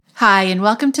Hi, and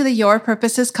welcome to the Your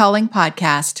Purpose is Calling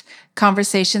podcast,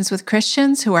 conversations with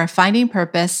Christians who are finding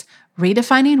purpose,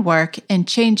 redefining work, and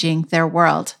changing their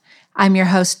world. I'm your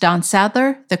host, Dawn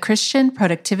Sadler, the Christian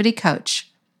Productivity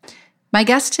Coach. My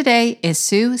guest today is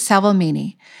Sue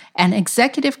Salvemini, an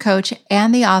executive coach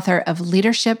and the author of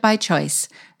Leadership by Choice,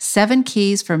 7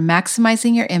 Keys for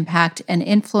Maximizing Your Impact and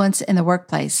Influence in the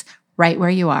Workplace, right where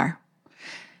you are.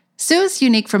 Sue is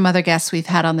unique from other guests we've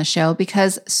had on the show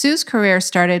because Sue's career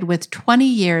started with 20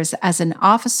 years as an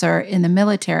officer in the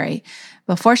military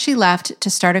before she left to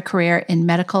start a career in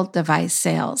medical device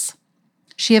sales.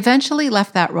 She eventually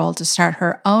left that role to start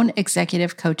her own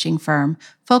executive coaching firm,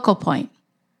 Focal Point.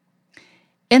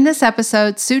 In this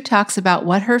episode, Sue talks about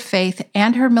what her faith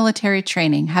and her military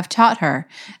training have taught her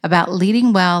about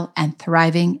leading well and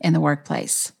thriving in the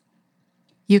workplace.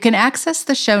 You can access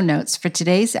the show notes for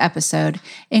today's episode,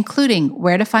 including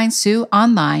where to find Sue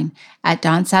online at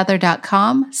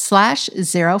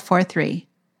donsadler.com/043.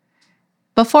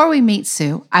 Before we meet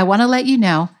Sue, I want to let you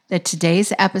know that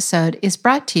today's episode is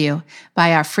brought to you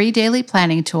by our free daily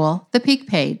planning tool, the Peak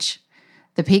Page.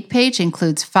 The Peak Page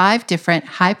includes 5 different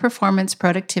high-performance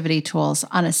productivity tools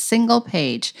on a single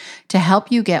page to help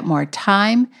you get more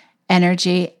time,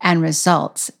 energy, and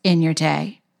results in your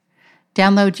day.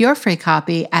 Download your free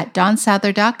copy at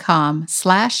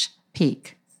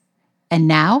donsadler.com/peak. And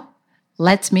now,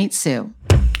 let's meet Sue.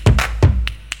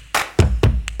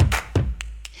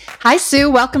 Hi,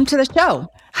 Sue. Welcome to the show.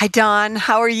 Hi, Dawn.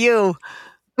 How are you?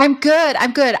 I'm good.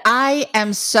 I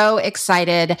am so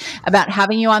excited about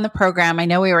having you on the program. I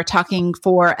know we were talking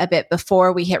for a bit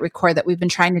before we hit record that we've been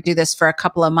trying to do this for a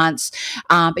couple of months,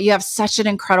 but you have such an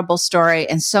incredible story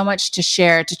and so much to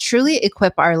share to truly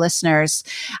equip our listeners.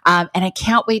 And I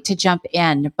can't wait to jump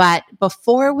in. But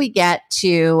before we get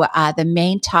to the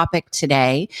main topic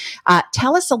today,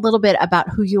 tell us a little bit about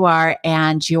who you are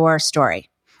and your story.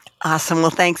 Awesome. Well,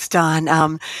 thanks, Dawn.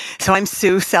 So I'm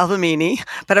Sue Salvemini,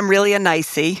 but I'm really a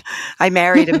nicey. I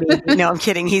married a meanie. No, I'm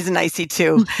kidding. He's a nicey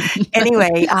too.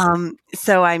 Anyway,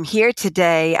 so I'm here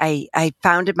today. I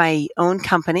founded my own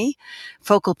company,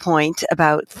 Focal Point,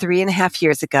 about 3.5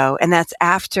 years ago. And that's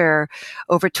after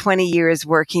over 20 years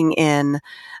working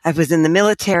I was in the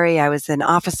military. I was an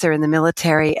officer in the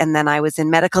military. And then I was in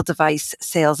medical device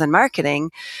sales and marketing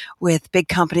with big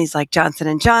companies like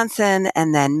Johnson & Johnson,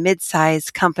 and then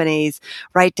mid-sized companies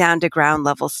right down to ground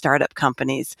level startup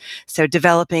companies. So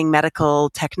developing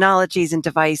medical technologies and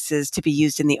devices to be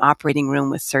used in the operating room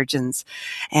with surgeons.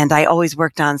 And I always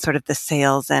worked on sort of the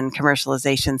sales and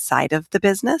commercialization side of the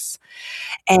business.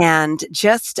 And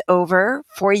just over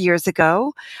 4 years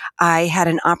ago, I had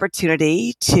an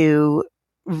opportunity to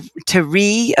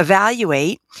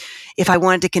reevaluate if I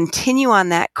wanted to continue on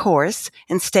that course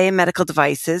and stay in medical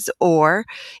devices, or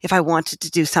if I wanted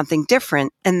to do something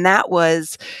different. And that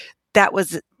was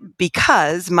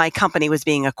because my company was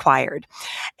being acquired.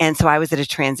 And so I was at a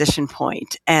transition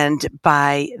point. And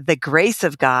by the grace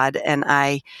of God, and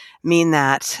I mean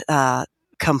that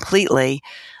completely,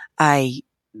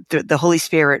 the Holy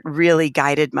Spirit really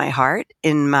guided my heart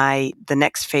in the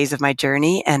next phase of my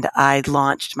journey. And I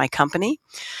launched my company,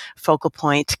 Focal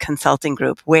Point Consulting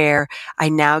Group, where I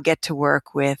now get to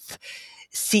work with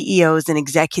CEOs and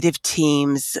executive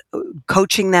teams,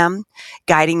 coaching them,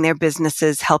 guiding their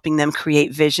businesses, helping them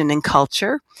create vision and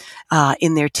culture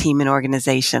in their team and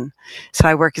organization. So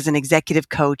I work as an executive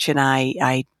coach, and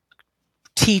I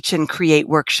teach and create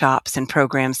workshops and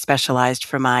programs specialized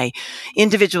for my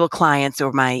individual clients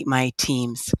or my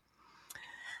teams.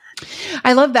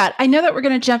 I love that. I know that we're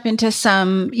going to jump into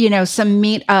some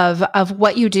meat of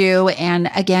what you do, and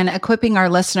again, equipping our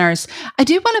listeners. I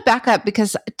do want to back up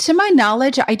because, to my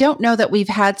knowledge, I don't know that we've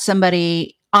had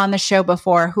somebody on the show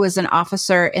before who is an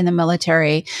officer in the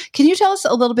military. Can you tell us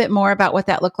a little bit more about what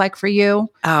that looked like for you?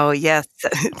 Oh, yes,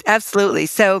 absolutely.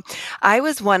 So I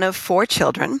was one of 4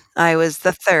 children. I was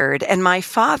the third, and my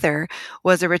father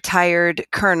was a retired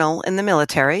colonel in the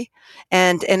military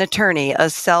and an attorney, a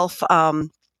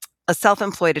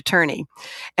self-employed attorney.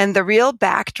 And the real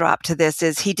backdrop to this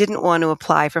is he didn't want to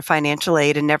apply for financial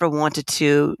aid and never wanted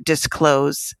to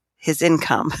disclose his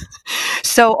income.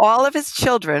 So all of his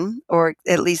children, or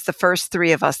at least the first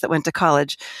 3 of us that went to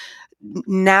college,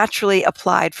 naturally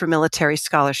applied for military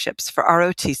scholarships, for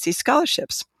ROTC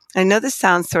scholarships. I know this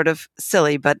sounds sort of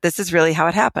silly, but this is really how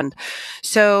it happened.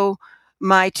 So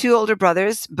my 2 older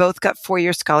brothers both got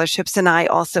 4-year scholarships, and I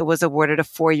also was awarded a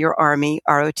 4-year Army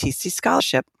ROTC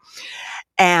scholarship.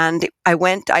 And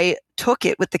I took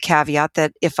it with the caveat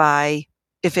that if I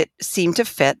if it seemed to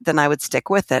fit, then I would stick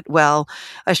with it. Well,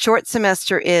 a short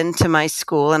semester into my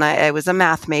school, and I was a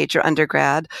math major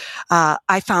undergrad,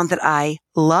 I found that I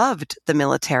loved the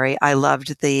military.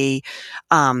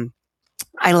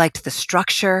 I liked the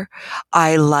structure.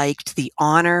 I liked the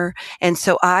honor. And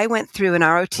so I went through an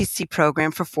ROTC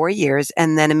program for 4 years.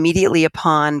 And then immediately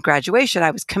upon graduation, I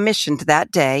was commissioned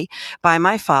that day by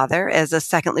my father as a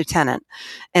second lieutenant,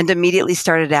 and immediately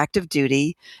started active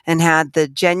duty and had the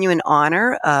genuine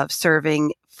honor of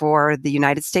serving for the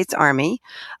United States Army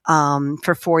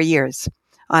for 4 years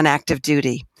on active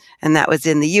duty. And that was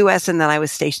in the U.S. And then I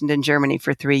was stationed in Germany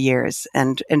for 3 years.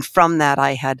 And from that,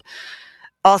 I had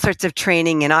all sorts of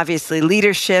training and obviously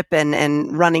leadership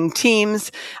and running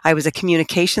teams. I was a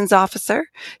communications officer.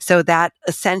 So that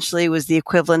essentially was the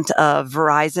equivalent of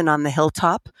Verizon on the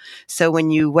hilltop. So when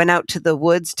you went out to the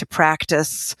woods to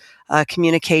practice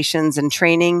communications and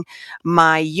training,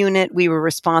 my unit, we were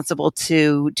responsible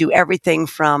to do everything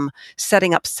from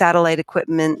setting up satellite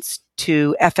equipment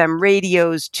to FM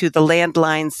radios, to the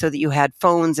landlines, so that you had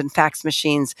phones and fax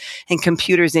machines and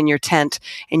computers in your tent,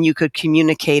 and you could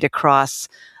communicate across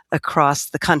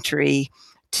the country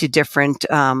to different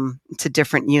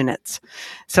units.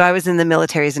 So I was in the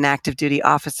military as an active duty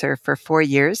officer for 4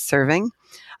 years serving,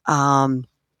 and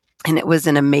it was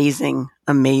an amazing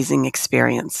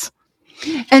experience.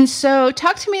 And so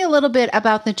talk to me a little bit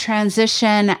about the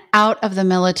transition out of the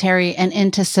military and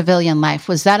into civilian life.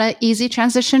 Was that an easy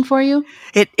transition for you?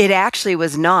 It actually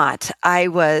was not. I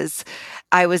was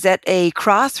at a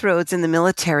crossroads in the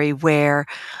military where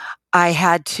I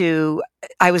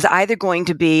was either going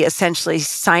to be essentially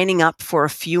signing up for a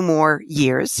few more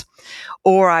years,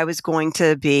 or I was going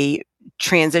to be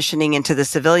transitioning into the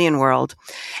civilian world.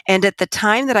 And at the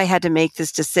time that I had to make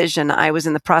this decision, I was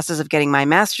in the process of getting my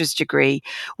master's degree,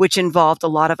 which involved a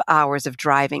lot of hours of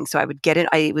driving. So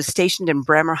I was stationed in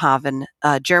Bremerhaven,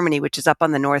 Germany, which is up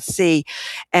on the North Sea.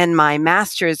 And my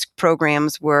master's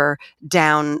programs were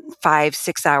down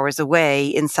 5-6 hours away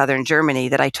in southern Germany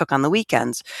that I took on the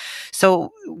weekends.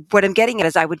 So what I'm getting at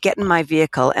is I would get in my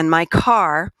vehicle and my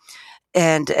car,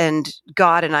 and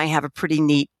God and I have a pretty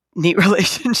neat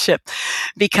relationship,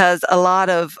 because a lot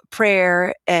of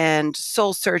prayer and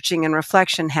soul searching and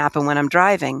reflection happen when I'm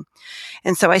driving.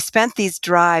 And so I spent these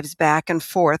drives back and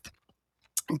forth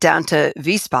down to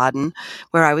Wiesbaden,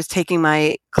 where I was taking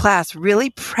my class,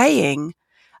 really praying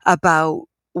about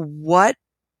what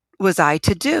was I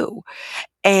to do,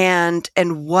 and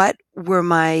where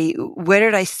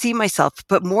did I see myself,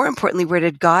 but more importantly, where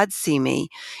did God see me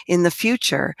in the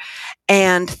future?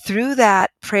 And through that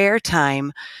prayer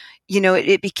time,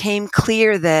 it became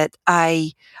clear that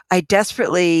I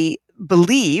desperately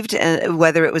believed,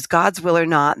 whether it was God's will or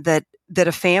not, that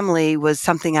a family was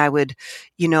something I would,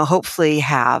 hopefully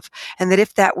have. And that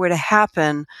if that were to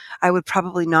happen, I would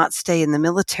probably not stay in the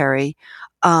military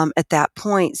at that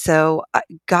point. So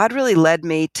God really led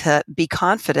me to be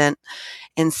confident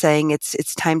in saying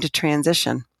it's time to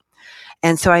transition.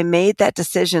 And so I made that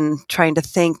decision trying to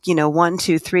think, 1,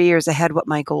 2, 3 years ahead what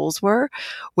my goals were,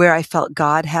 where I felt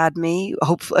God had me,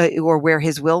 hopefully, or where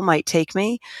his will might take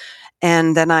me.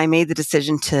 And then I made the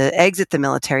decision to exit the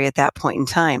military at that point in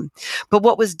time. But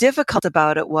what was difficult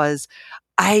about it was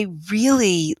I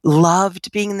really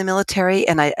loved being in the military,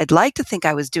 and I'd like to think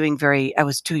I was doing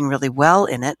really well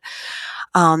in it.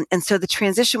 And so the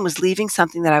transition was leaving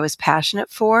something that I was passionate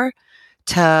for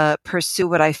to pursue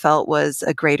what I felt was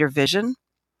a greater vision.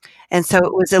 And so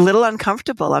it was a little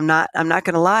uncomfortable. I'm not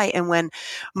going to lie. And when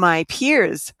my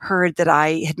peers heard that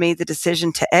I had made the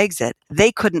decision to exit,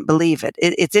 they couldn't believe it.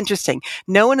 It's interesting.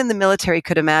 No one in the military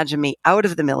could imagine me out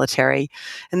of the military.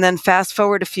 And then fast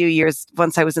forward a few years,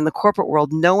 once I was in the corporate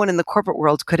world, no one in the corporate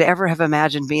world could ever have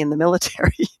imagined me in the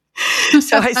military.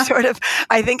 So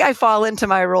I think I fall into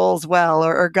my roles well,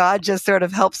 or God just sort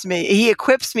of helps me. He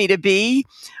equips me to be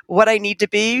what I need to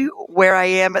be where I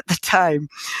am at the time.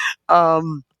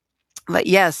 But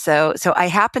yes, so I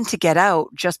happened to get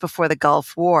out just before the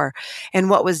Gulf War. And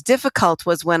what was difficult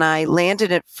was when I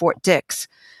landed at Fort Dix.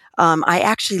 I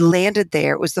actually landed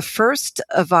there. It was the first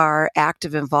of our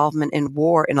active involvement in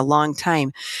war in a long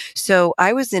time. So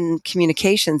I was in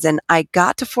communications, and I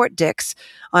got to Fort Dix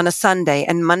on a Sunday,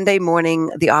 and Monday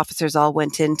morning, the officers all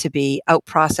went in to be out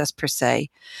processed per se.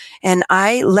 And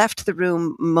I left the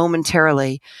room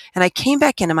momentarily, and I came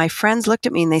back in, and my friends looked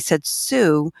at me and they said,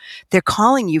 "Sue, they're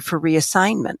calling you for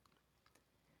reassignment."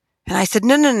 And I said,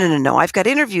 no. I've got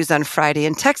interviews on Friday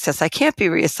in Texas. I can't be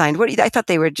reassigned. I thought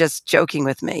they were just joking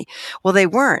with me. Well, they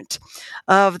weren't.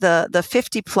 Of the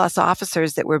 50 plus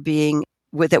officers that were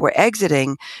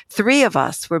exiting, 3 of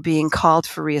us were being called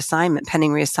for reassignment,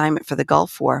 pending reassignment for the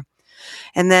Gulf War.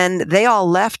 And then they all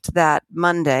left that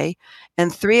Monday,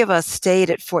 and 3 of us stayed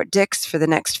at Fort Dix for the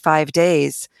next 5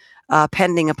 days,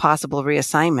 pending a possible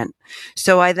reassignment.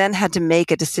 So I then had to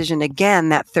make a decision again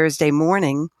that Thursday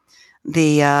morning.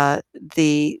 The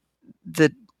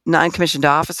non-commissioned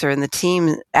officer and the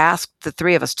team asked the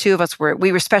 3 of us. 2 of us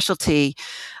we were specialty.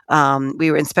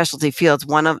 We were in specialty fields.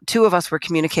 2 of us were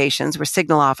communications, were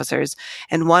signal officers,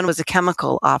 and 1 was a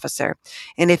chemical officer.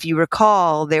 And if you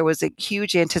recall, there was a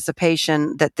huge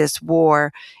anticipation that this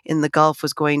war in the Gulf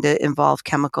was going to involve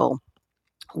chemical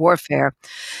warfare.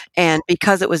 And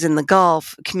because it was in the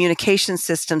Gulf, communication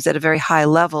systems at a very high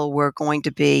level were going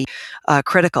to be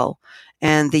critical.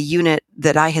 And the unit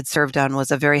that I had served on was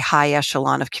a very high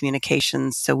echelon of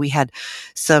communications. So we had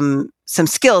some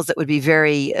skills that would be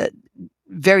very,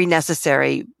 very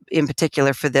necessary, in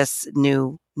particular for this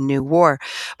new war.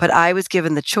 But I was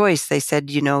given the choice. They said,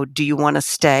 do you want to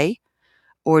stay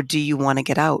or do you want to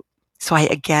get out? So I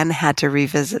again had to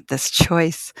revisit this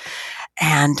choice.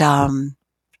 And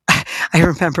I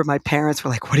remember my parents were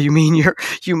like, "What do you mean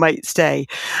you might stay?"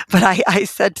 But I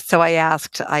said, so I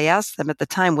asked them at the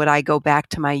time, would I go back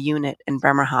to my unit in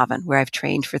Bremerhaven, where I've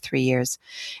trained for 3 years?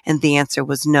 And the answer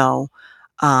was no.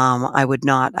 I would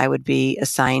not. I would be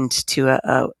assigned to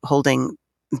a holding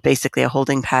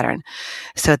pattern.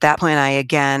 So at that point, I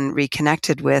again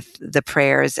reconnected with the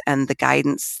prayers and the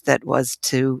guidance that was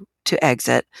to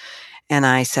exit. And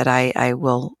I said, I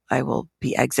will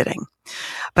be exiting.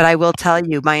 But I will tell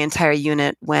you, my entire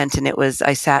unit went, and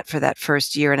I sat for that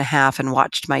first year and a half and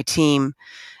watched my team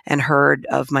and heard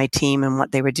of my team and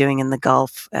what they were doing in the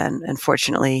Gulf. And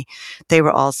fortunately, they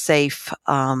were all safe.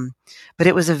 But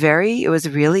it was a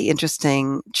really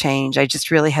interesting change. I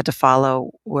just really had to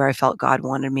follow where I felt God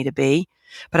wanted me to be.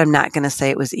 But I'm not going to say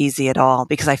it was easy at all,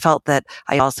 because I felt that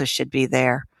I also should be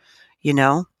there,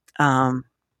 Yeah,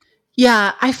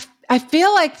 I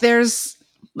feel like there's,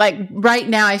 like, right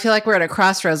now, I feel like we're at a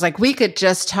crossroads. Like, we could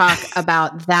just talk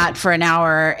about that for an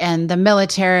hour, and the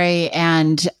military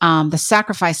and the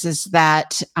sacrifices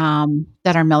that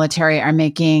our military are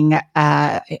making.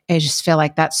 I just feel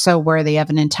like that's so worthy of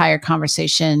an entire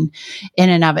conversation in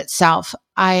and of itself.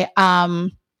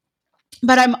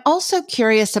 But I'm also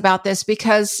curious about this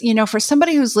because, for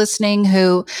somebody who's listening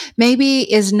who maybe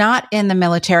is not in the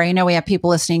military, we have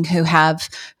people listening who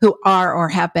are or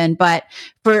have been, but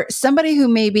for somebody who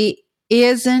maybe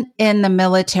isn't in the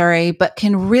military, but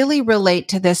can really relate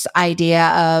to this idea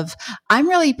of, I'm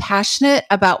really passionate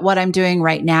about what I'm doing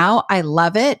right now. I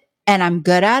love it and I'm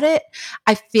good at it.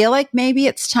 I feel like maybe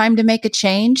it's time to make a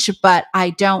change, but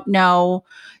I don't know.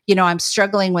 I'm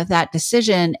struggling with that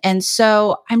decision. And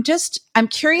so I'm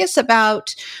curious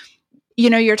about,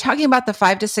 you're talking about the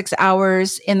 5 to 6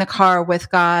 hours in the car with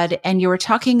God, and you were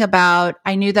talking about,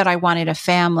 I knew that I wanted a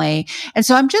family. And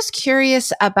so I'm just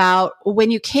curious about, when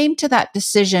you came to that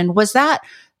decision, was that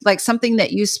like something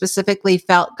that you specifically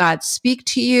felt God speak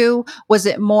to you? Was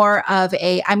it more of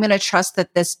I'm going to trust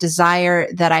that this desire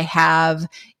that I have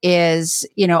is,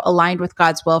 aligned with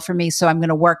God's will for me. So I'm going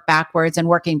to work backwards, and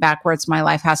working backwards, my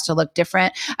life has to look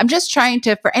different. I'm just trying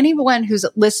to, for anyone who's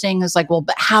listening, who's like, well,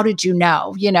 but how did you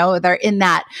know? They're in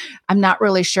that, I'm not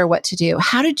really sure what to do.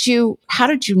 How did you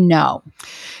know?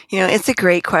 It's a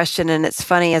great question. And it's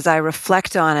funny, as I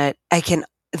reflect on it,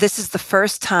 this is the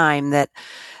first time that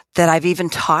I've even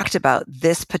talked about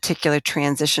this particular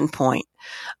transition point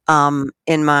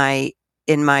in my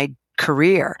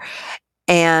career.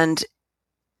 And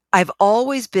I've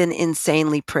always been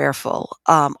insanely prayerful,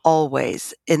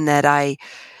 always, in that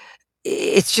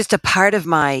it's just a part of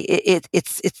my,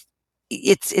 it's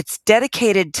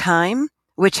dedicated time,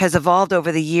 which has evolved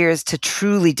over the years to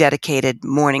truly dedicated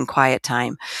morning quiet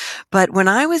time. But when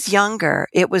I was younger,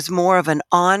 it was more of an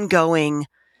ongoing,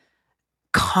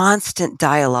 constant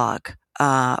dialogue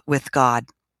with God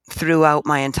throughout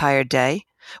my entire day,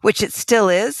 which it still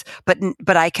is. But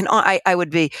I would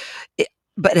be.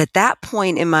 But at that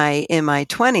point in my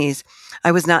 20s,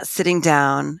 I was not sitting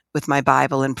down with my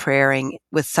Bible and praying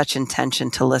with such intention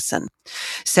to listen.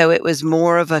 So it was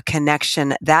more of a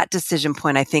connection. That decision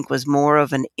point, I think, was more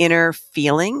of an inner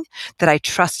feeling that I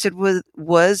trusted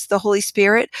was the Holy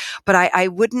Spirit. But I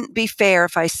wouldn't be fair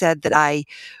if I said that I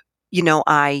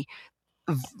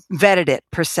vetted it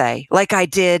per se, like I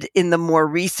did in the more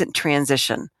recent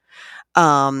transition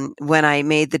when I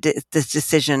made this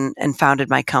decision and founded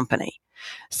my company.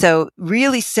 So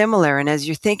really similar. And as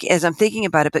I'm thinking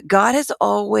about it, but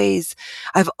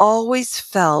I've always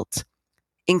felt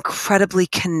incredibly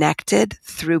connected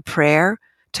through prayer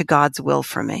to God's will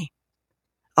for me.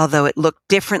 Although it looked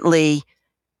differently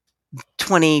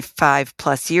 25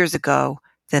 plus years ago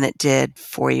than it did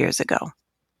 4 years ago.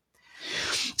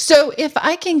 So if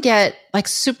I can get like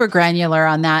super granular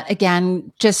on that,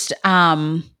 again, just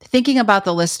thinking about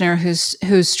the listener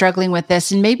who's struggling with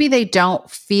this, and maybe they don't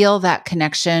feel that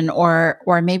connection, or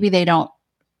maybe they don't,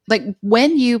 like,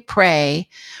 when you pray,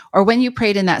 or when you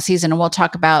prayed in that season, and we'll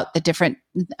talk about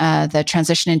the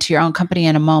transition into your own company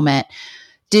in a moment.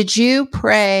 Did you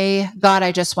pray, God,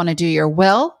 I just want to do your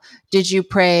will? Did you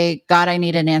pray, God, I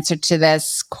need an answer to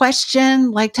this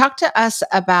question? Like, talk to us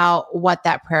about what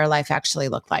that prayer life actually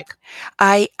looked like.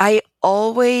 I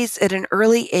always, at an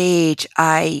early age,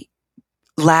 I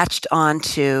latched on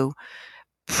to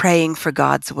praying for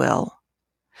God's will.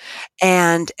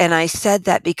 And I said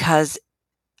that because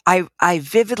I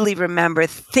vividly remember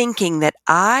thinking that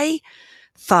I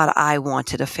thought I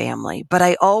wanted a family, but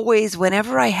I always,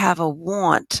 whenever I have a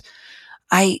want,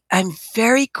 I'm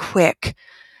very quick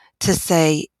to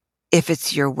say, if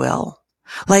it's your will.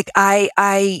 Like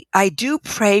I do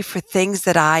pray for things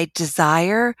that I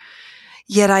desire,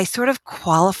 yet I sort of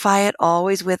qualify it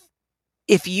always with,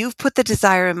 if you've put the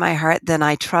desire in my heart, then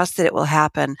I trust that it will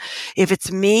happen. If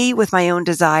it's me with my own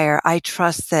desire, I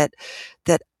trust that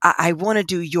I want to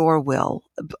do your will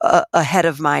ahead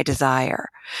of my desire.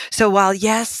 So while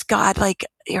yes, God, like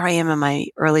here I am in my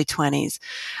early 20s,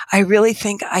 I really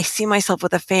think I see myself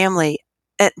with a family.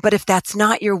 But if that's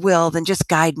not your will, then just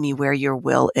guide me where your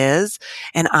will is,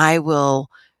 and I will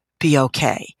be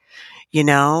okay.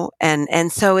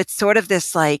 And so it's sort of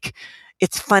this, like,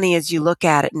 it's funny as you look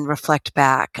at it and reflect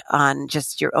back on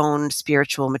just your own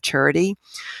spiritual maturity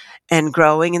and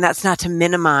growing. And that's not to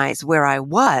minimize where I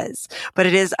was, but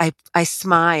it is, I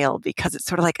smile because it's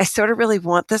sort of like, I sort of really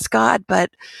want this, God,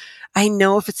 but I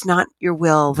know if it's not your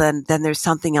will, then there's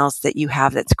something else that you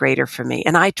have that's greater for me.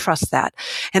 And I trust that.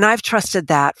 And I've trusted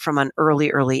that from an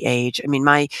early age. I mean,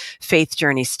 my faith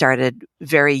journey started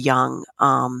very young.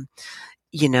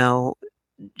 You know,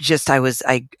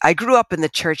 I grew up in the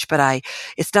church, but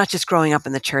it's not just growing up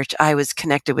in the church. I was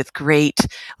connected with great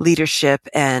leadership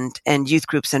and youth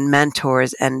groups and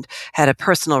mentors, and had a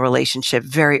personal relationship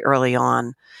very early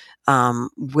on,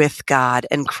 with God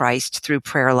and Christ through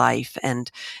prayer life,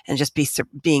 and just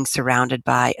being surrounded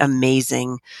by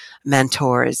amazing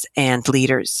mentors and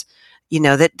leaders,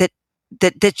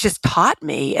 that just taught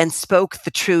me and spoke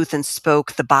the truth and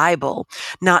spoke the Bible,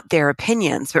 not their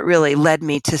opinions, but really led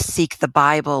me to seek the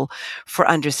Bible for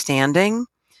understanding.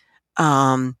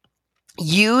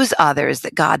 Use others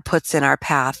that God puts in our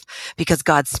path, because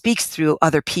God speaks through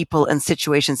other people and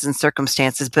situations and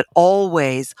circumstances, but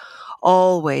always,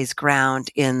 always ground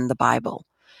in the Bible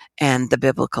and the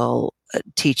biblical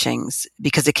teachings,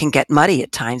 because it can get muddy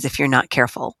at times if you're not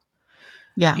careful.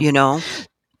 Yeah.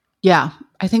 Yeah,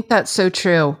 I think that's so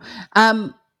true.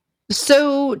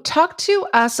 So talk to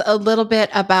us a little bit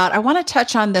about, I want to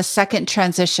touch on the second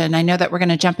transition. I know that we're going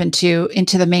to jump into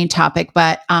the main topic,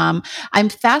 but I'm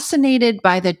fascinated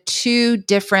by the two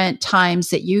different times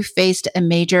that you faced a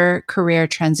major career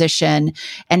transition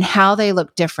and how they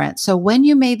look different. So when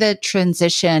you made the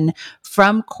transition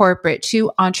from corporate to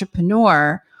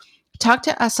entrepreneur, talk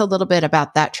to us a little bit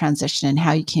about that transition and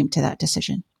how you came to that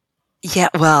decision. Yeah,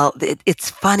 well, it's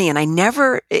funny, and I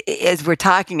never, as we're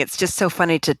talking, it's just so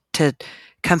funny to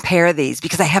compare these,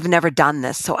 because I have never done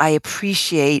this. So I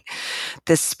appreciate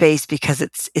this space, because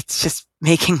it's just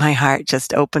making my heart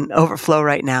just overflow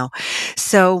right now.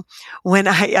 So when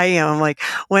I'm like,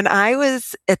 when I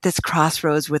was at this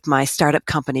crossroads with my startup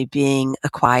company being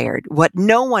acquired, what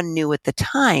no one knew at the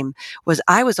time was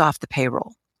I was off the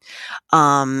payroll.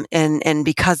 And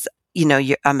because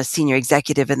I'm a senior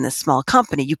executive in this small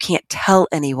company, you can't tell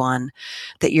anyone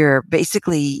that you're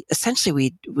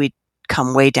essentially we'd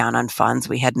come way down on funds.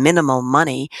 We had minimal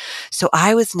money. So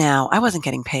I wasn't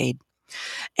getting paid.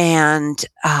 And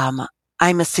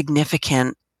I'm a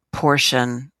significant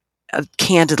portion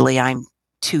candidly, I'm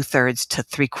 2/3 to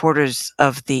 3/4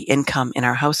 of the income in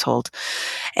our household.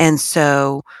 And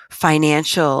so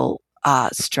financial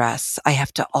stress, I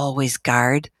have to always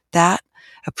guard that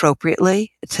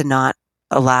appropriately, to not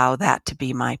allow that to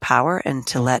be my power, and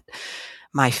to let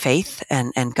my faith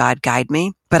and God guide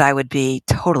me. But I would be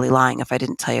totally lying if I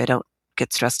didn't tell you I don't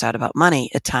get stressed out about money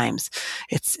at times.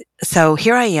 So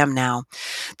here I am now.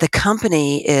 The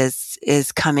company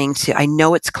is coming to, I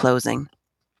know it's closing.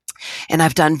 And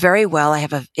I've done very well. I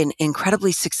have an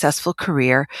incredibly successful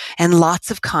career and lots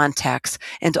of contacts,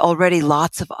 and already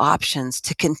lots of options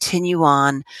to continue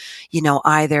on,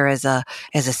 either as a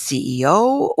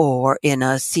CEO, or in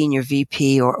a senior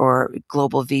VP or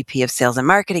global VP of sales and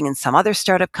marketing in some other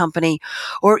startup company,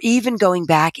 or even going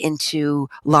back into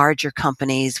larger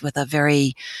companies with a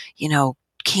very,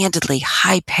 candidly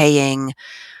high paying,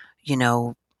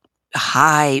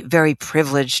 high, very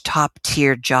privileged, top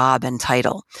tier job and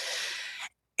title.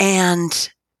 And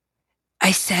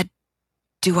I said,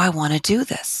 do I want to do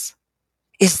this?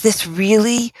 Is this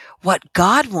really what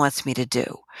God wants me to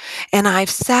do? And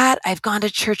I've gone to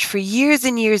church for years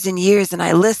and years and years, and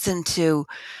I listened to,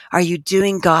 are you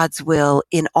doing God's will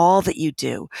in all that you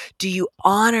do? Do you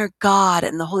honor God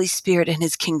and the Holy Spirit and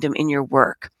His kingdom in your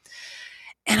work?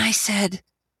 And I said,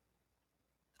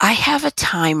 I have a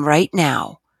time right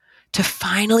now to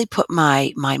finally put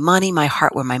my money, my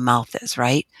heart where my mouth is,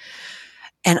 right?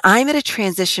 And I'm at a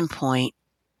transition point.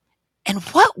 And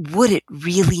what would it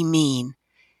really mean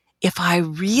if I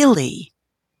really,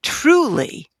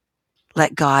 truly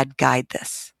let God guide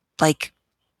this, like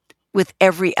with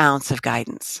every ounce of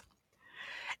guidance?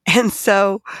 And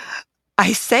so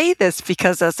I say this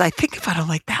because as I think about it, I'm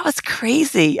like, that was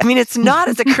crazy. I mean, it's not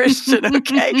as a Christian,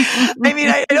 okay? I mean,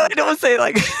 I don't say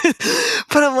like,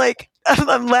 but I'm like,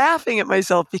 I'm laughing at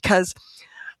myself because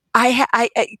I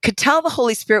could tell the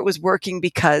Holy Spirit was working,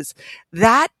 because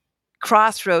that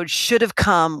crossroads should have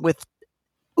come with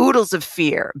oodles of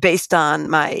fear based on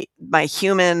my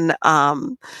human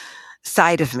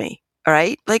side of me. All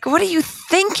right. Like, what are you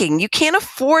thinking? You can't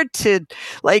afford to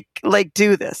like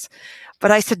do this.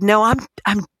 But I said, no,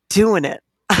 I'm doing it.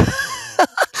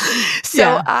 So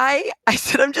Yeah. I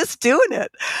said, I'm just doing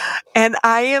it. And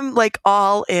I am like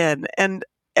all in. And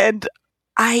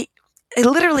I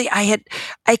literally, I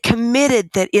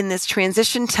committed that in this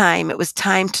transition time, it was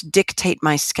time to dictate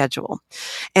my schedule.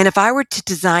 And if I were to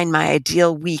design my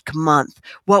ideal week, month,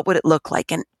 what would it look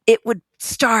like? And it would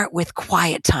start with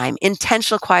quiet time,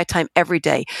 intentional quiet time every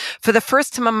day. For the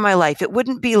first time in my life, it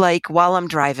wouldn't be like while I'm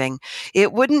driving.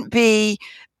 It wouldn't be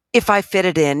if I fit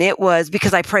it in. It was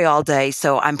because I pray all day,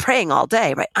 so I'm praying all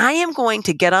day, right? I am going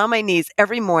to get on my knees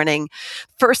every morning.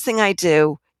 First thing I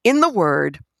do in the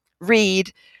Word,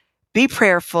 read, be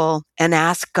prayerful, and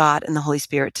ask God and the Holy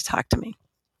Spirit to talk to me.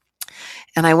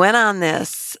 And I went on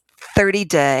this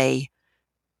 30-day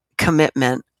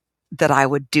commitment that I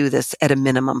would do this at a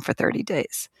minimum for 30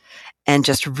 days and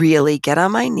just really get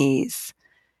on my knees,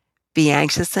 be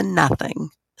anxious in nothing.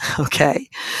 Okay.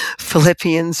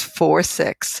 Philippians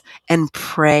 4:6, and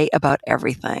pray about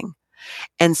everything.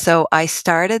 And so I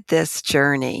started this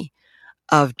journey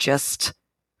of just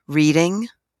reading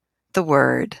the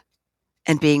Word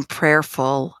and being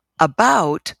prayerful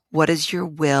about what is your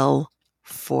will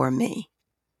for me.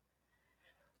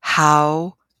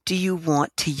 How do you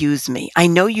want to use me? I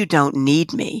know you don't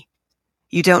need me.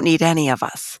 You don't need any of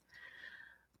us.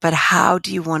 But how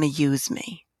do you want to use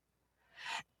me?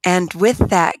 And with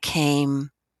that came,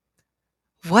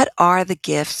 what are the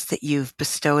gifts that you've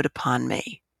bestowed upon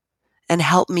me? And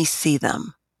help me see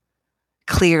them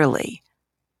clearly.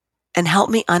 And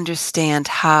help me understand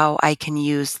how I can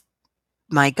use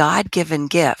my God-given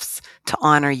gifts to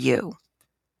honor you.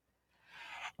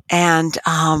 And,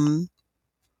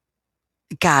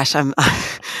 gosh, and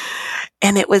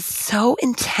it was so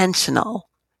intentional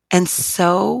and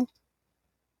so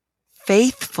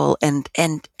faithful and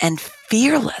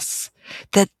fearless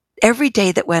that every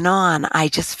day that went on, I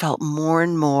just felt more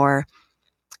and more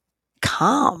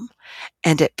calm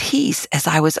and at peace as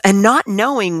I was, and not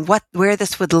knowing where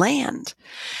this would land.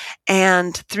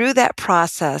 And through that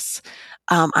process,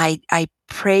 I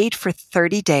prayed for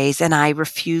 30 days and I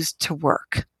refused to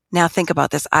work. Now think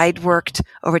about this. I'd worked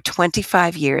over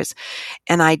 25 years,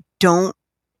 and I don't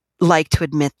like to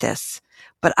admit this,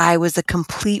 but I was a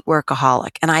complete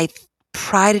workaholic, and I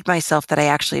prided myself that I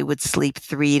actually would sleep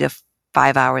 3 to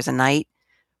 5 hours a night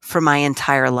for my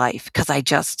entire life, because I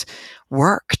just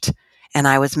worked, and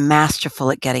I was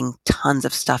masterful at getting tons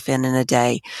of stuff in a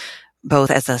day,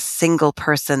 both as a single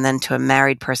person, then to a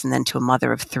married person, then to a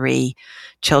mother of 3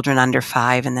 children under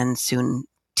 5, and then soon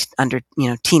under,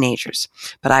 teenagers.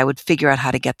 But I would figure out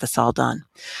how to get this all done.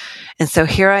 And so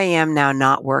here I am now,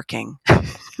 not working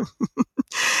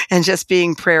and just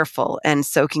being prayerful and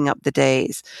soaking up the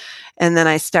days. And then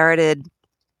I started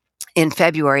in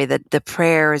February, that the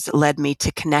prayers led me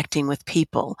to connecting with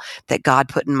people that God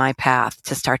put in my path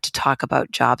to start to talk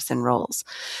about jobs and roles.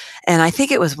 And I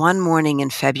think it was one morning in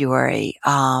February,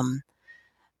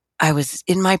 I was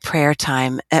in my prayer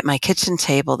time at my kitchen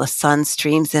table. The sun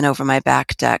streams in over my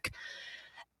back deck.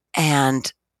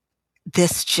 And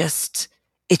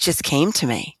it just came to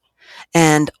me.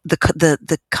 And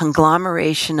the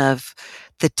conglomeration of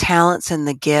the talents and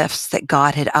the gifts that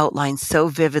God had outlined so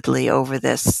vividly over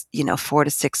this, 4 to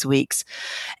 6 weeks,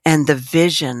 and the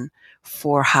vision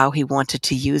for how He wanted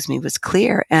to use me was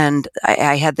clear. And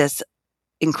I had this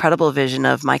incredible vision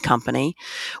of my company,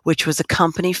 which was a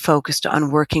company focused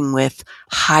on working with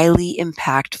highly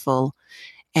impactful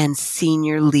and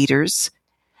senior leaders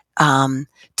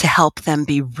to help them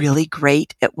be really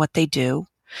great at what they do,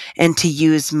 and to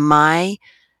use my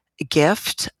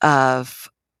gift of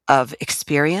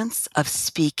experience, of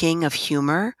speaking, of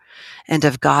humor, and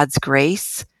of God's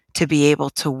grace to be able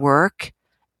to work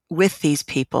with these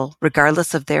people,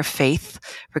 regardless of their faith,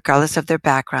 regardless of their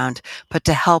background, but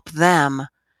to help them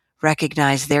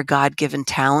recognize their God-given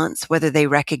talents, whether they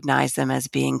recognize them as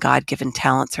being God-given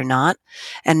talents or not,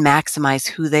 and maximize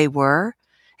who they were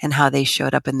and how they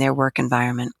showed up in their work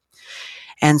environment.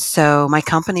 And so my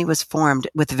company was formed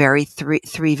with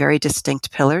three very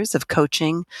distinct pillars of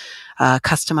coaching,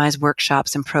 customized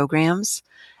workshops and programs,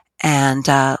 and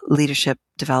leadership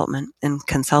development and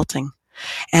consulting.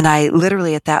 And I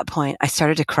literally, at that point, I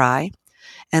started to cry.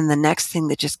 And the next thing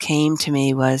that just came to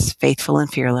me was faithful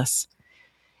and fearless.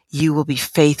 You will be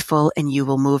faithful and you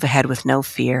will move ahead with no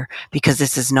fear, because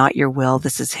this is not your will.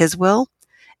 This is His will.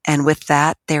 And with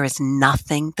that, there is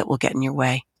nothing that will get in your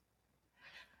way.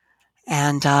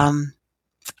 And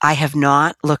I have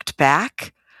not looked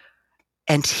back,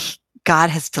 and God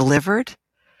has delivered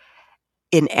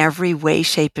in every way,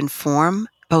 shape, and form,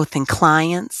 both in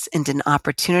clients and in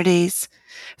opportunities,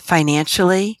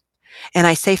 financially. And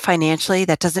I say financially,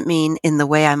 that doesn't mean in the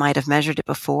way I might have measured it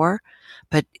before,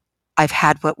 but we've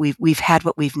had what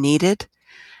we've needed.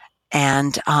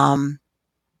 And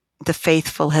the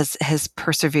faithful has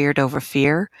persevered over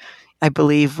fear. I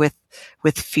believe with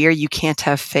fear, you can't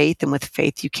have faith, and with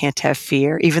faith, you can't have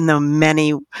fear, even though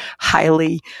many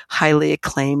highly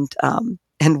acclaimed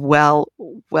and well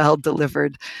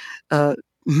delivered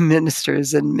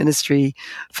ministers and ministry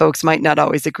folks might not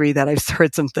always agree that. I've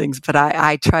heard some things, but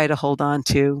I try to hold on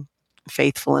to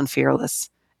faithful and fearless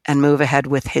and move ahead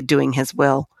with doing His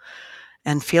will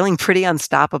and feeling pretty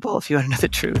unstoppable, if you want to know the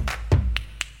truth.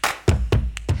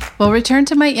 We'll return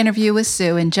to my interview with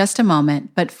Sue in just a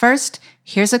moment, but first,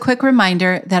 here's a quick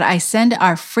reminder that I send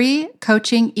our free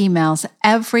coaching emails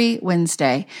every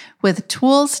Wednesday with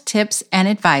tools, tips, and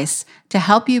advice to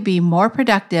help you be more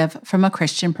productive from a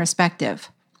Christian perspective.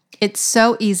 It's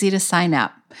so easy to sign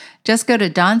up. Just go to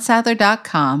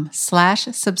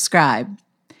donsadler.com/subscribe.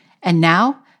 And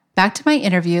now, back to my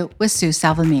interview with Sue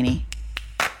Salvemini.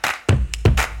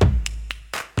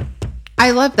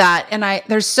 I love that. And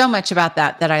there's so much about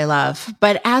that I love.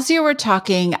 But as you were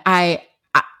talking,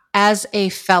 as a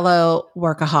fellow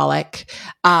workaholic,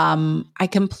 I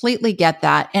completely get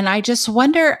that. And I just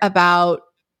wonder I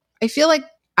feel like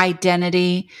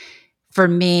identity for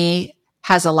me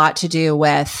has a lot to do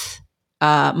with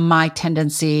my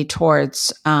tendency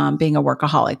towards being a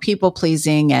workaholic, people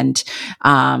pleasing, and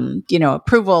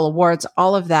approval, awards,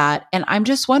 all of that. And I'm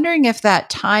just wondering if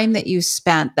that time that you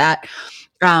spent, that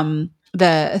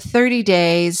the 30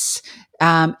 days,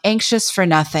 anxious for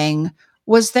nothing,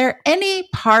 was there any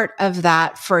part of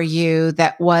that for you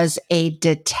that was a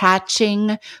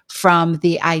detaching from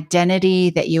the identity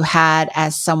that you had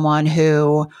as someone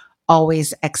who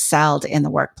always excelled in the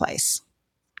workplace?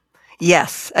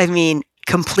 Yes, I mean,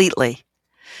 completely.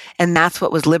 And that's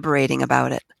what was liberating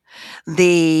about it.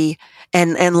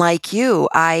 And like you,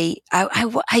 I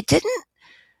didn't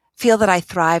feel that I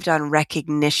thrived on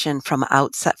recognition from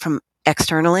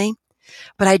externally,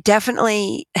 but I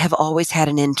definitely have always had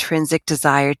an intrinsic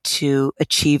desire to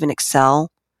achieve and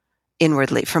excel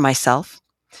inwardly for myself.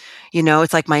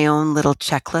 It's like my own little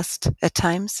checklist at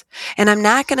times. And I'm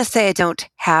not going to say I don't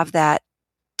have that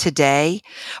today,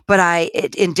 but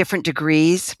in different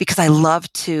degrees, because I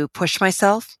love to push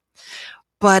myself.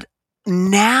 But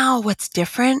now what's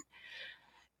different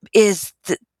is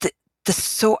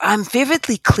so I'm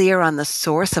vividly clear on the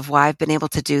source of why I've been able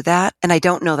to do that. And I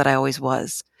don't know that I always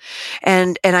was.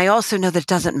 And I also know that it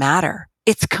doesn't matter.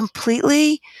 It's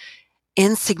completely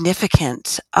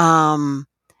insignificant, in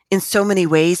so many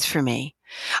ways for me.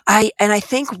 I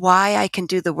think why I can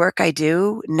do the work I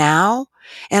do now,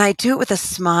 and I do it with a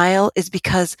smile, is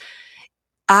because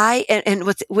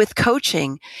with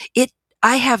coaching,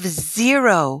 I have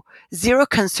zero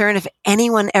concern if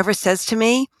anyone ever says to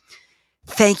me,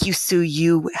 "Thank you, Sue,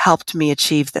 you helped me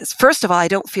achieve this." First of all, I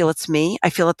don't feel it's me. I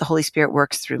feel that the Holy Spirit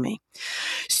works through me.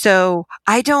 So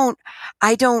I don't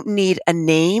need a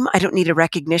name. I don't need a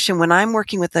recognition. When I'm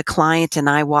working with a client and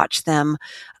I watch them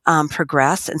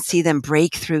progress and see them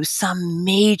break through some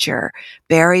major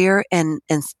barrier and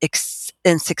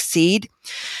succeed,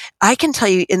 I can tell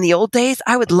you, in the old days,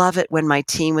 I would love it when my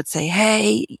team would say,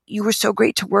 "Hey, you were so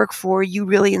great to work for. You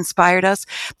really inspired us."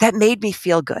 That made me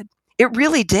feel good. It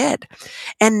really did.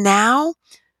 And now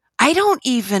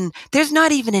there's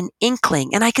not even an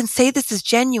inkling, and I can say this is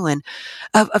genuine,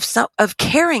 of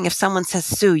caring if someone says,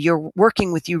 Sue, your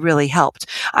working with you really helped.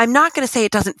 I'm not going to say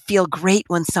it doesn't feel great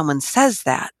when someone says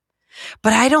that,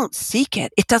 but I don't seek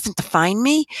it. It doesn't define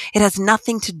me. It has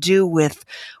nothing to do with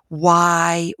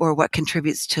why or what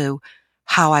contributes to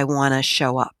how I want to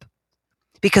show up,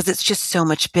 because it's just so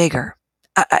much bigger.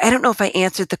 I don't know if I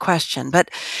answered the question,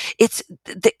 but it's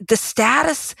the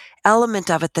status element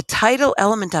of it, the title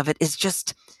element of it is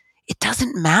just, it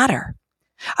doesn't matter.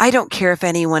 I don't care if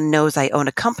anyone knows I own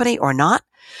a company or not.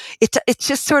 It's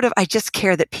just sort of, I just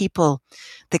care that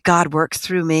God works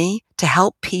through me to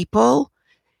help people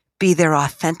be their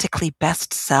authentically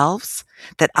best selves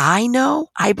that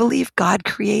I believe God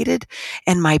created.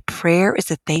 And my prayer is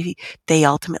that they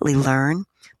ultimately learn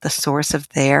the source of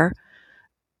their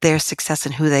success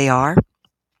and who they are,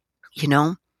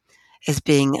 as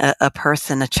being a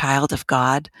person, a child of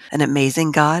God, an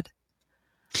amazing God.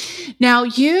 Now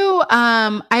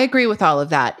I agree with all of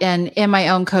that. And in my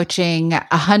own coaching,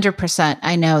 100%,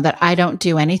 I know that I don't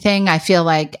do anything. I feel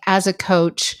like as a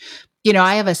coach,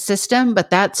 I have a system,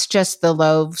 but that's just the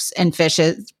loaves and fish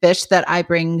that I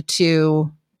bring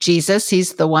to Jesus.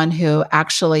 He's the one who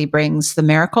actually brings the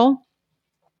miracle.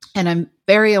 And I'm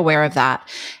very aware of that.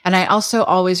 And I also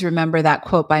always remember that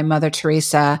quote by Mother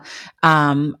Teresa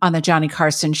on the Johnny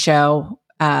Carson show,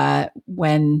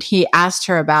 when he asked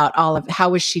her about how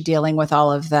was she dealing with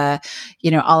all of the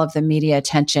media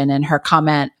attention, and her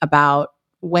comment about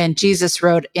when Jesus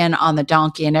rode in on the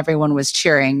donkey and everyone was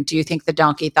cheering, do you think the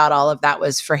donkey thought all of that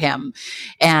was for him?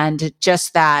 And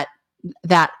just that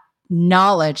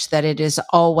knowledge that it is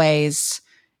always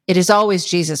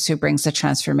Jesus who brings the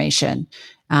transformation.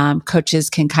 Coaches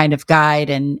can kind of guide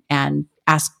and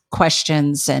ask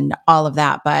questions and all of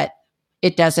that, but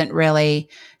it doesn't really,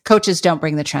 coaches don't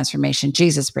bring the transformation.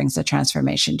 Jesus brings the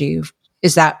transformation.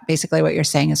 Is that basically what you're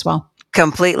saying as well?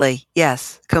 Completely.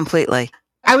 Yes, completely.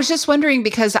 I was just wondering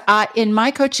because in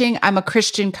my coaching, I'm a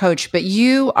Christian coach, but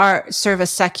you serve a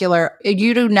secular,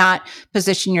 you do not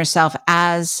position yourself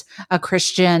as a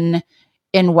Christian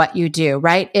in what you do,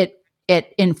 right?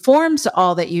 It informs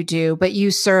all that you do, but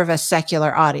you serve a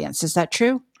secular audience. Is that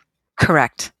true?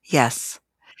 Correct. Yes.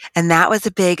 And that was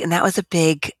a big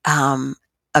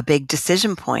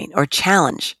decision point or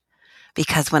challenge,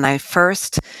 because when I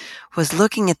first was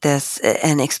looking at this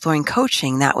and exploring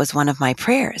coaching, that was one of my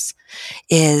prayers,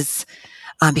 is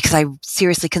because I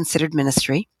seriously considered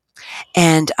ministry,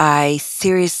 and I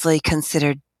seriously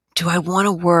considered, do I want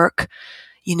to work,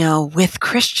 with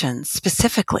Christians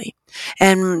specifically?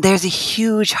 And there's a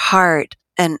huge heart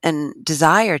and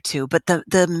desire to, but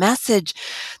the message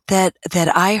that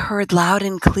I heard loud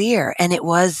and clear, and it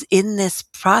was in this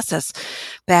process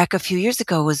back a few years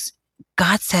ago, was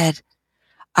God said,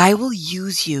 I will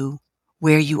use you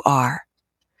where you are.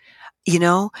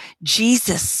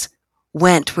 Jesus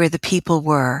went where the people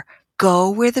were. Go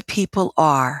where the people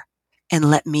are and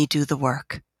let me do the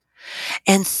work.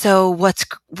 And so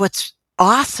what's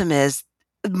awesome is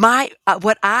I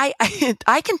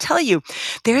can tell you,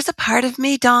 there's a part of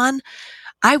me, Dawn,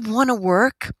 I want to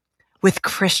work with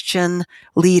Christian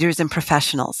leaders and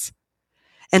professionals.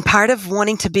 And part of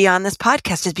wanting to be on this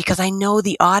podcast is because I know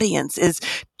the audience is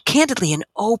candidly an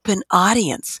open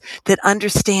audience that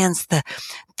understands the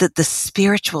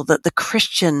spiritual, the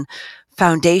Christian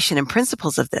foundation and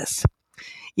principles of this.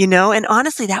 And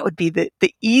honestly, that would be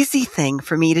the easy thing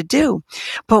for me to do.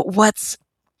 But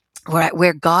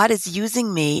where God is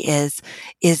using me is,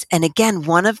 and again,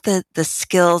 one of the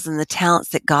skills and the talents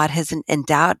that God has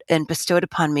endowed and bestowed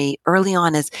upon me early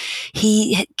on is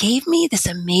He gave me this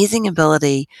amazing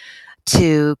ability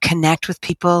to connect with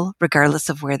people regardless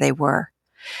of where they were.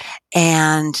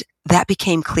 And that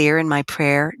became clear in my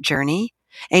prayer journey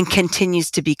and continues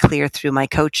to be clear through my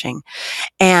coaching.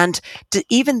 And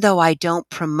even though I don't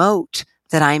promote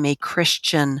that I'm a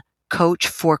Christian coach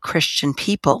for Christian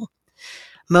people,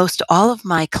 most all of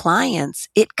my clients,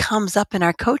 it comes up in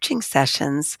our coaching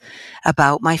sessions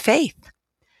about my faith.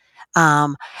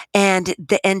 And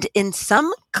in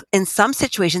some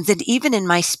situations, and even in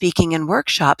my speaking and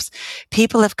workshops,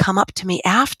 people have come up to me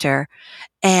after,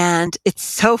 and it's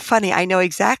so funny. I know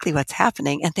exactly what's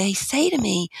happening. And they say to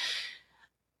me,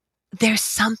 there's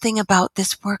something about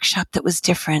this workshop that was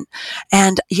different.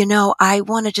 And, I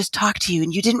want to just talk to you.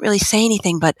 And you didn't really say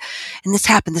anything, and this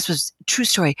happened. This was a true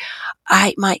story.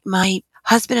 My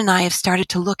husband and I have started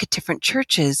to look at different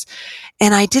churches,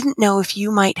 and I didn't know if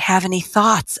you might have any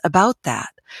thoughts about that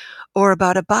or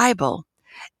about a Bible.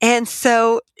 And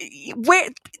so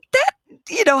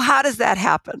how does that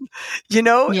happen?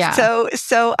 Yeah.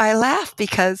 So I laugh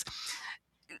because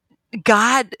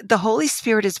God, the Holy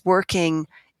Spirit is working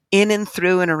in and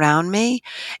through and around me.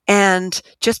 And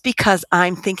just because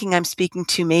I'm thinking I'm speaking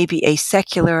to maybe a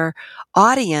secular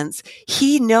audience,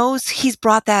 he knows he's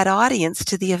brought that audience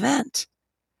to the event.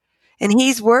 And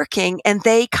he's working and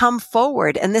they come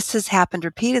forward. And this has happened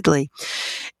repeatedly.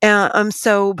 But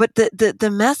the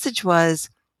message was,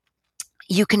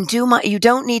 you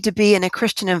don't need to be in a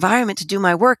Christian environment to do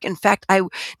my work. In fact, I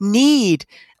need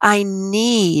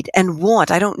and want,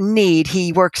 I don't need,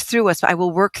 he works through us, but I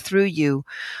will work through you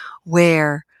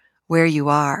where you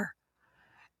are.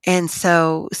 And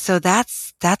so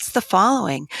that's the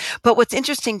following. But what's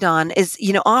interesting, Dawn, is,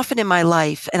 often in my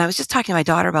life, and I was just talking to my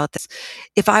daughter about this,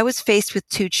 if I was faced with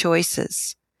two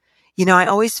choices, I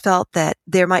always felt that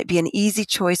there might be an easy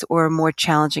choice or a more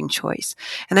challenging choice.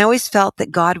 And I always felt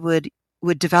that God would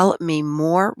develop me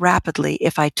more rapidly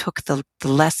if I took the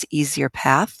less easier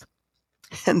path.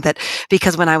 And that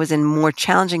because when I was in more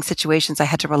challenging situations, I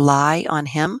had to rely on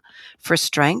him for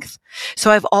strength.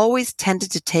 So I've always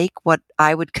tended to take what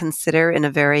I would consider, in a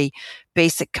very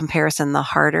basic comparison, the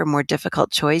harder, more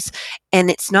difficult choice. And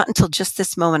it's not until just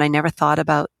this moment, I never thought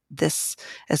about this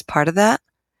as part of that,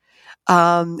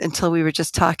 until we were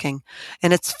just talking.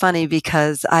 And it's funny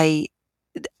because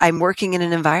I'm working in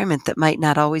an environment that might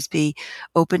not always be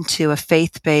open to a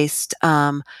faith-based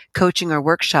coaching or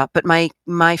workshop, but my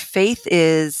faith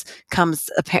it's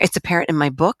apparent in my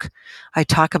book. I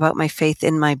talk about my faith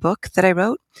in my book that I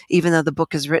wrote, even though the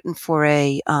book is written for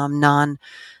a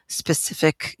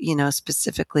non-specific,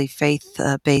 specifically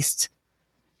faith-based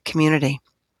community.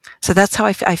 So that's how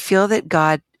I feel that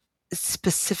God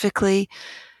specifically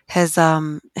has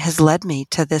led me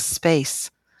to this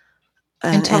space.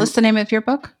 And tell us the name of your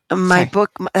book.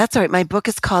 That's all right. My book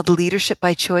is called Leadership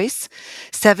by Choice: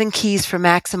 7 Keys for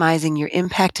Maximizing Your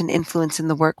Impact and Influence in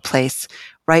the Workplace,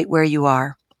 right where you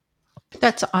are.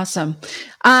 That's awesome.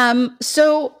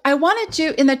 So I wanted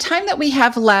to, in the time that we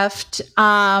have left,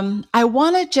 I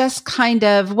want to just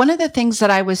one of the things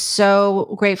that I was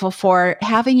so grateful for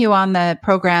having you on the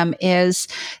program is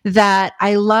that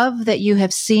I love that you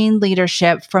have seen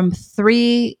leadership from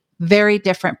 3 very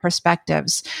different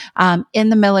perspectives, in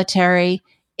the military,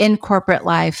 in corporate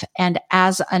life, and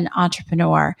as an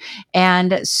entrepreneur.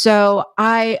 And so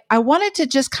I wanted to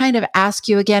just kind of ask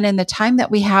you again, in the time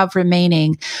that we have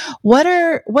remaining, what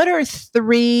are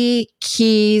 3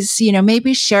 keys,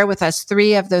 maybe share with us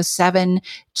 3 of those 7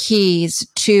 keys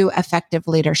to effective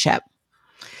leadership.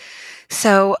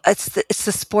 So it's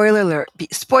the spoiler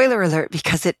alert,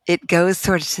 because it goes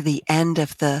sort of to the end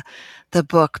of the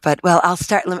book. But I'll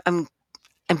start. I'm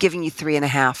giving you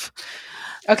 3.5.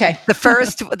 Okay.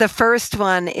 The first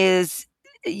one is,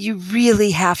 you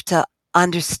really have to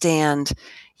understand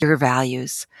your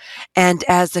values. And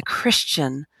as a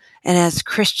Christian, and as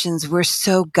Christians, we're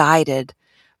so guided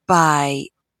by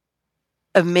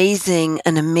an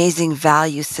amazing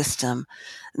value system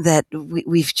that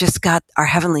we've just got our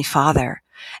Heavenly Father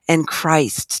and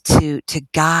Christ to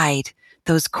guide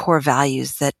those core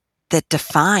values that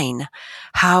define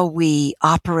how we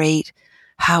operate,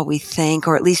 how we think,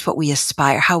 or at least how we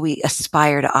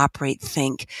aspire to operate,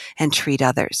 think, and treat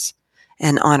others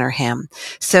and honor him.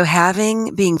 So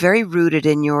being very rooted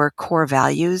in your core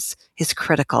values is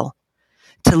critical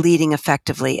to leading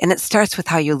effectively. And it starts with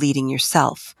how you're leading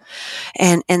yourself.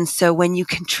 And so when you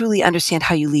can truly understand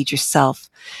how you lead yourself,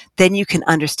 then you can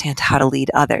understand how to lead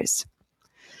others.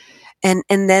 And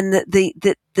then the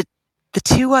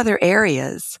 2 other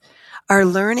areas are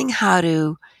learning how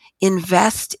to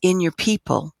invest in your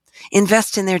people,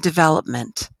 invest in their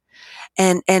development,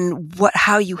 and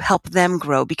how you help them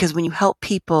grow. Because when you help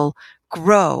people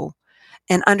grow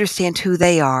and understand who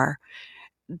they are,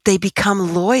 they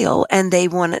become loyal, and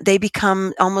they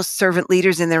become almost servant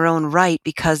leaders in their own right,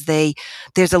 because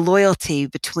there's a loyalty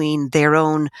between their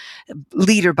own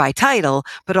leader by title,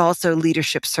 but also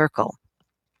leadership circle.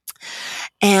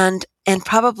 And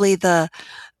probably the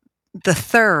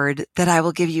third that I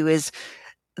will give you is,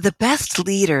 the best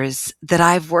leaders that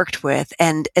I've worked with,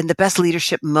 and the best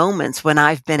leadership moments when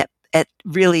I've been at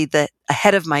really the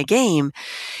ahead of my game,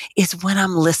 is when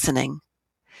I'm listening.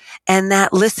 And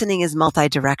that listening is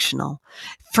multidirectional.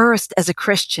 First, as a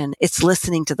Christian, it's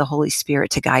listening to the Holy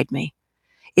Spirit to guide me.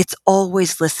 It's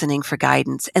always listening for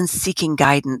guidance and seeking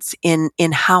guidance in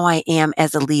how I am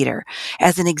as a leader,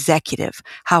 as an executive,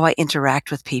 how I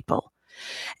interact with people.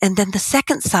 And then the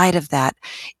second side of that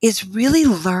is really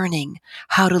learning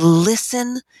how to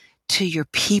listen to your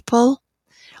people,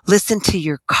 listen to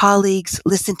your colleagues,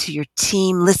 listen to your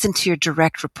team, listen to your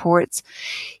direct reports,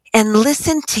 and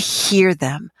listen to hear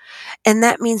them. And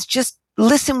that means just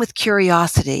listen with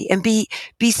curiosity and be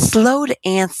slow to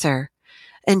answer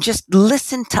and just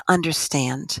listen to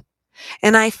understand.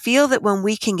 And I feel that when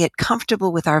we can get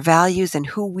comfortable with our values and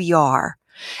who we are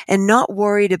and not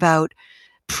worried about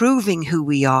proving who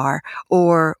we are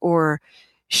or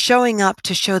showing up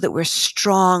to show that we're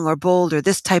strong or bold or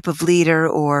this type of leader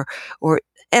or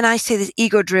and I say this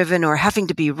ego driven or having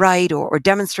to be right or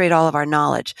demonstrate all of our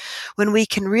knowledge, when we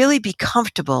can really be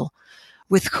comfortable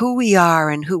with who we are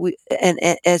and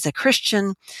and as a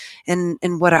Christian and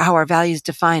how our values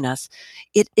define us,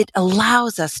 it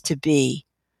allows us to be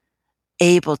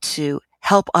able to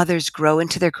help others grow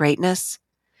into their greatness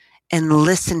and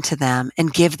listen to them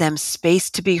and give them space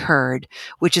to be heard,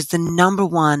 which is the number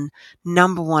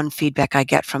one feedback I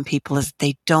get from people is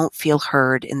they don't feel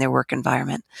heard in their work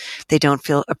environment. They don't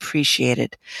feel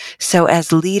appreciated. So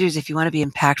as leaders, if you want to be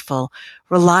impactful,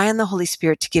 rely on the Holy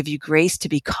Spirit to give you grace to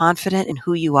be confident in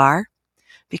who you are,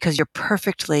 because you're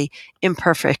perfectly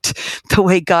imperfect the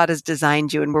way God has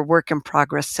designed you, and we're work in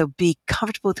progress. So be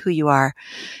comfortable with who you are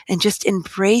and just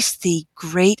embrace the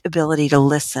great ability to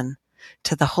listen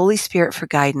to the Holy Spirit for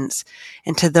guidance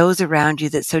and to those around you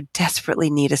that so desperately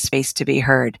need a space to be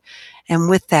heard. And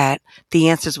with that, the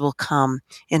answers will come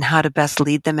in how to best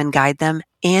lead them and guide them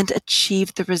and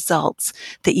achieve the results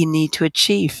that you need to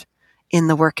achieve in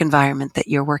the work environment that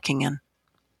you're working in.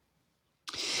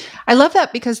 I love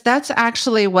that because that's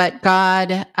actually what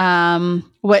God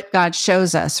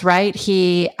shows us, right?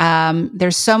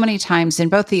 There's so many times in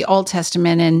both the Old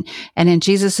Testament and in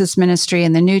Jesus's ministry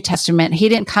in the New Testament, he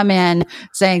didn't come in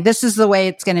saying, this is the way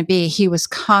it's going to be. He was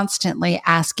constantly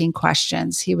asking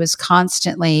questions. He was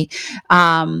constantly,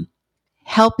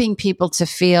 helping people to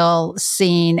feel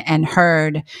seen and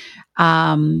heard.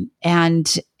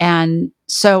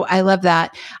 So I love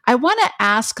that. I want to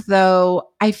ask though,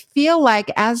 I feel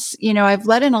like as, I've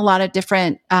led in a lot of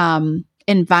different,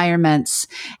 environments,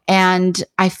 and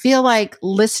I feel like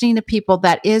listening to people,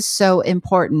 that is so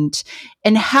important.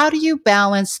 And how do you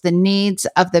balance the needs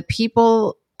of the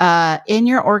people in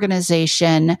your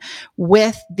organization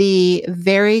with the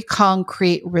very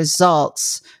concrete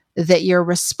results that you're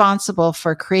responsible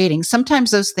for creating?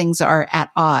 Sometimes those things are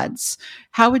at odds.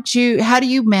 How do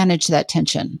you manage that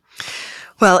tension?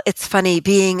 Well, it's funny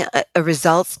being a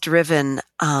results-driven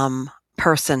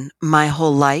person my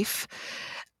whole life.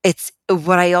 It's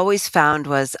what I always found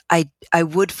was I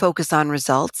would focus on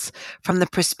results from the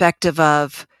perspective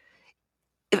of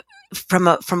from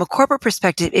a corporate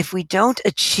perspective. If we don't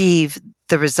achieve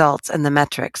the results and the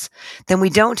metrics, then we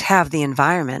don't have the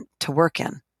environment to work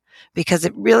in, because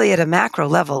it really at a macro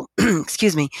level,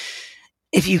 excuse me,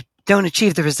 if you don't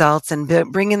achieve the results and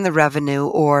bring in the revenue,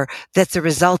 or that's a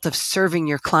result of serving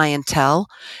your clientele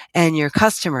and your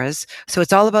customers. So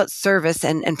it's all about service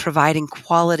and providing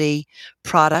quality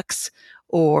products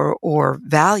or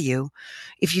value.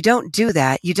 If you don't do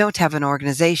that, you don't have an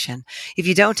organization. If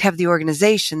you don't have the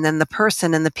organization, then the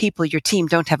person and the people, your team,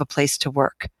 don't have a place to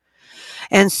work.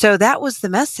 And so that was the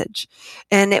message.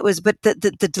 And it was, but the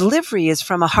delivery is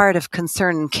from a heart of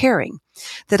concern and caring,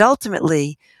 that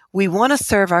ultimately we want to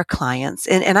serve our clients.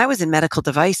 And I was in medical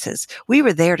devices. We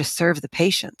were there to serve the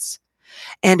patients.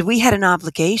 And we had an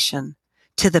obligation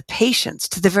to the patients,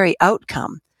 to the very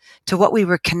outcome, to what we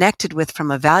were connected with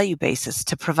from a value basis,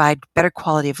 to provide better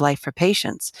quality of life for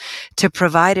patients, to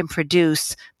provide and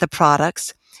produce the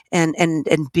products and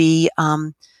be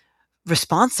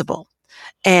responsible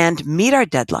and meet our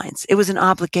deadlines. It was an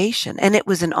obligation and it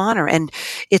was an honor. And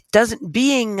it doesn't,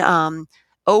 being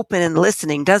open and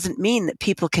listening doesn't mean that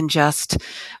people can just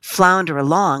flounder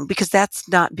along, because that's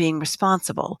not being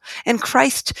responsible. And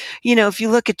Christ, if you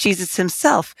look at Jesus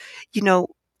himself,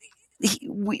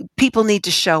 people need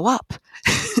to show up.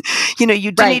 You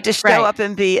need to show up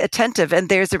and be attentive. And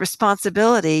there's a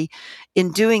responsibility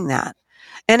in doing that.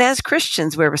 And as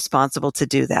Christians, we're responsible to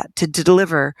do that, to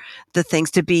deliver the things,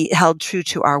 to be held true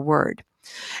to our word.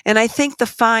 And I think the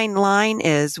fine line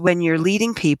is when you're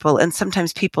leading people, and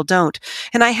sometimes people don't.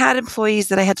 And I had employees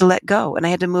that I had to let go and I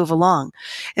had to move along.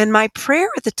 And my prayer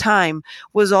at the time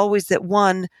was always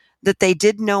that they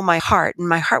did know my heart, and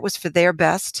my heart was for their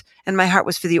best, and my heart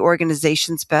was for the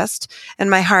organization's best. And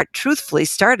my heart truthfully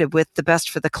started with the best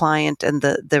for the client and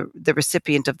the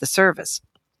recipient of the service.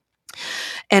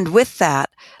 And with that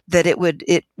it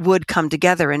would come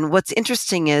together. And what's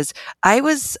interesting is I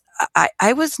was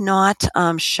not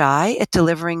shy at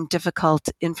delivering difficult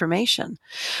information,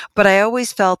 but I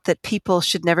always felt that people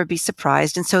should never be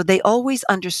surprised. And so they always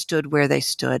understood where they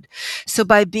stood. So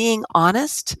by being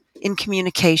honest in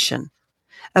communication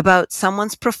about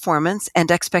someone's performance and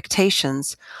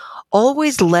expectations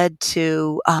always led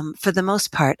to, for the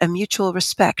most part, a mutual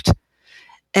respect.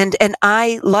 And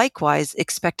I likewise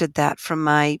expected that from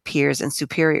my peers and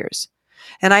superiors.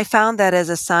 And I found that as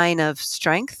a sign of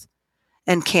strength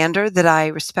and candor that I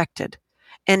respected.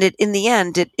 And in the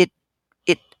end, it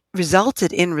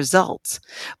resulted in results.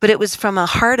 But it was from a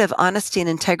heart of honesty and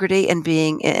integrity, and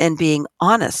being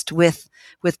honest with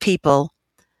people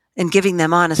and giving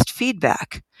them honest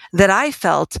feedback that I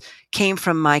felt came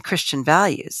from my Christian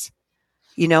values,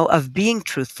 of being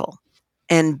truthful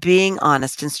and being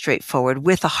honest and straightforward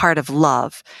with a heart of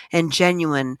love and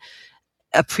genuine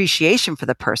appreciation for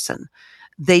the person.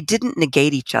 They didn't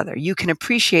negate each other. You can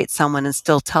appreciate someone and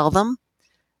still tell them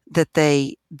that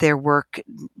their work,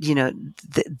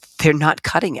 they're not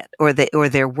cutting it, or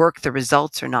their work, the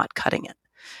results are not cutting it.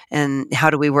 And how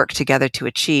do we work together to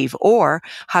achieve, or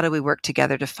how do we work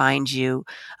together to find you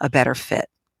a better fit?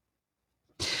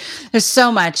 There's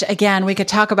so much. Again, we could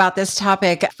talk about this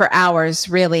topic for hours,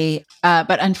 really.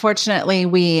 But unfortunately,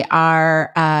 we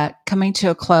are coming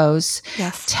to a close.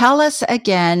 Yes. Tell us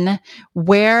again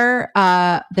where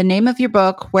the name of your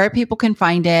book, where people can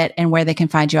find it, and where they can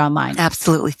find you online.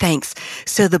 Absolutely. Thanks.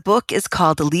 So the book is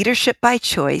called Leadership by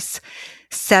Choice: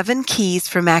 7 Keys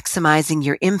for Maximizing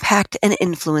Your Impact and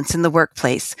Influence in the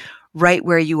Workplace, right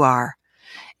where you are.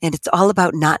 And it's all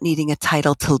about not needing a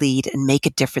title to lead and make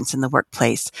a difference in the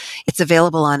workplace. It's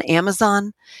available on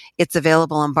Amazon. It's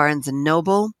available on Barnes &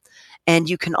 Noble. And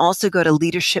you can also go to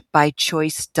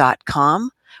leadershipbychoice.com,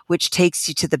 which takes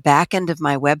you to the back end of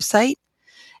my website.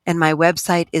 And my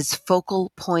website is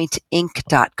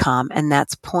focalpointinc.com, and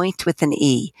that's point with an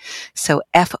E. So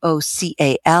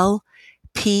FOCAL,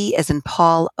 P as in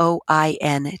Paul,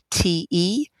 OINTE,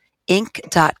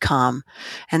 inc.com.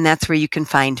 And that's where you can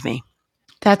find me.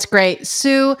 That's great.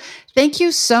 Sue, thank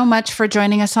you so much for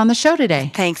joining us on the show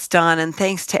today. Thanks, Dawn, and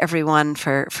thanks to everyone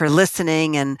for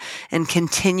listening and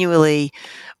continually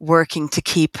working to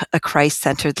keep a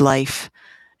Christ-centered life.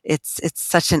 It's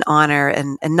such an honor,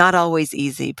 and not always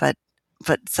easy, but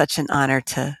such an honor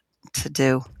to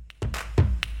do.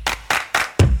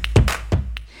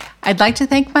 I'd like to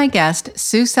thank my guest,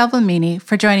 Sue Salvemini,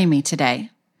 for joining me today.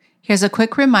 Here's a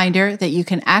quick reminder that you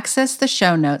can access the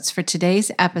show notes for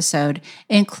today's episode,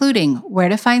 including where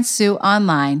to find Sue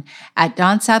online, at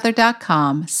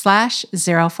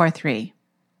donsadler.com/043.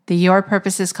 The Your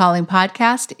Purpose is Calling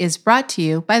podcast is brought to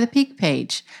you by the Peak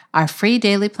Page, our free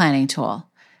daily planning tool.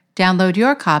 Download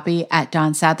your copy at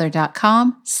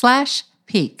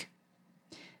donsadler.com/peak.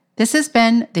 This has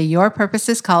been the Your Purpose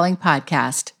is Calling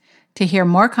podcast. To hear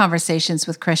more conversations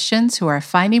with Christians who are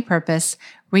finding purpose,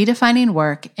 redefining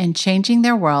work, and changing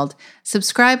their world,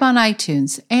 subscribe on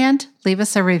iTunes and leave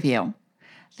us a review.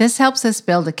 This helps us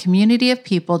build a community of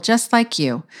people just like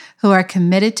you who are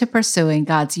committed to pursuing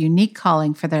God's unique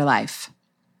calling for their life.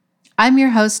 I'm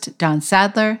your host, Dawn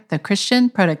Sadler, the Christian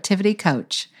Productivity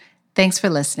Coach. Thanks for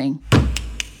listening.